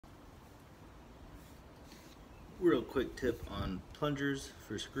Real quick tip on plungers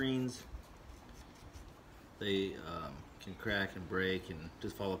for screens. They can crack and break and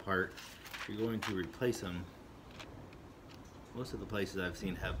just fall apart. If you're going to replace them, most of the places I've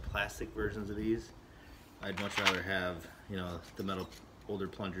seen have plastic versions of these. I'd much rather have, the metal older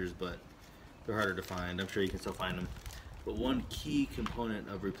plungers, but they're harder to find. I'm sure you can still find them. But one key component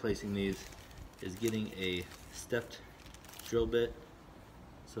of replacing these is getting a stepped drill bit.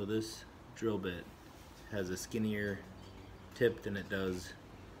 So this drill bit has a skinnier tip than it does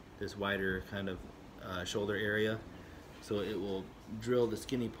this wider kind of shoulder area. So it will drill the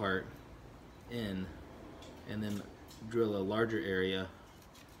skinny part in and then drill a larger area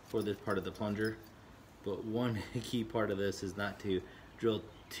for this part of the plunger. But one key part of this is not to drill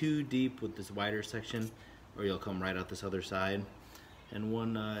too deep with this wider section, or you'll come right out this other side. And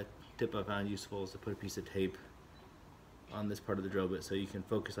one tip I found useful is to put a piece of tape on this part of the drill bit so you can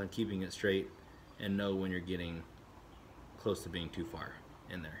focus on keeping it straight and know when you're getting close to being too far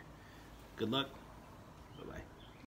in there. Good luck.